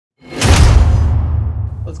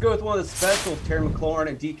Let's go with one of the specials, Terry McLaurin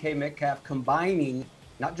and DK Metcalf combining,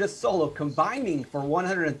 not just solo, combining for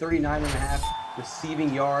 139.5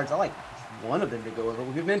 receiving yards. I like one of them to go over.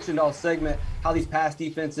 We've mentioned all segment how these pass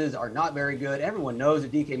defenses are not very good. Everyone knows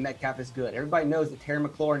that DK Metcalf is good. Everybody knows that Terry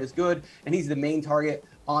McLaurin is good, and he's the main target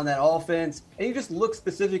on that offense. And you just look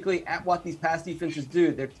specifically at what these pass defenses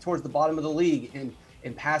do. They're towards the bottom of the league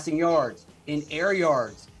in passing yards, in air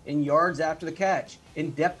yards, in yards after the catch, in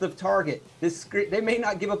depth of target. They may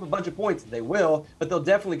not give up a bunch of points. They will, but they'll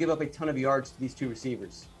definitely give up a ton of yards to these two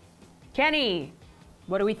receivers. Kenny,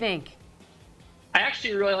 what do we think? I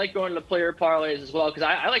actually really like going to the player parlays as well because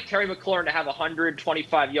I like Terry McLaurin to have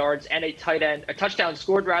 125 yards and a touchdown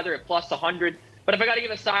scored rather at plus 100. But if I got to give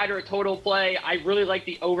a side or a total play, I really like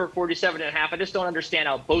the over 47.5. I just don't understand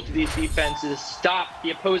how both of these defenses stop the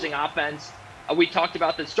opposing offense. We talked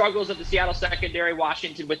about the struggles of the Seattle secondary,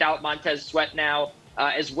 Washington without Montez Sweat now,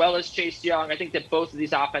 as well as Chase Young. I think that both of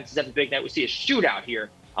these offenses have a big night. We see a shootout here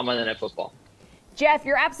on Monday Night Football. Geoff,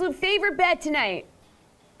 your absolute favorite bet tonight?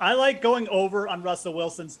 I like going over on Russell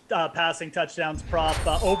Wilson's passing touchdowns prop,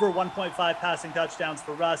 over 1.5 passing touchdowns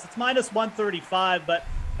for Russ. It's minus 135, but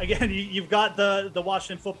again, you've got the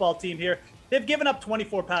Washington football team here. They've given up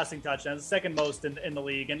 24 passing touchdowns, the second most in the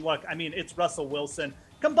league. And look, I mean, it's Russell Wilson.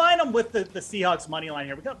 Combine them with the Seahawks money line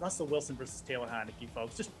here. We got Russell Wilson versus Taylor Heineke,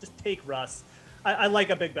 folks. Just take Russ. I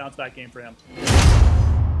like a big bounce back game for him.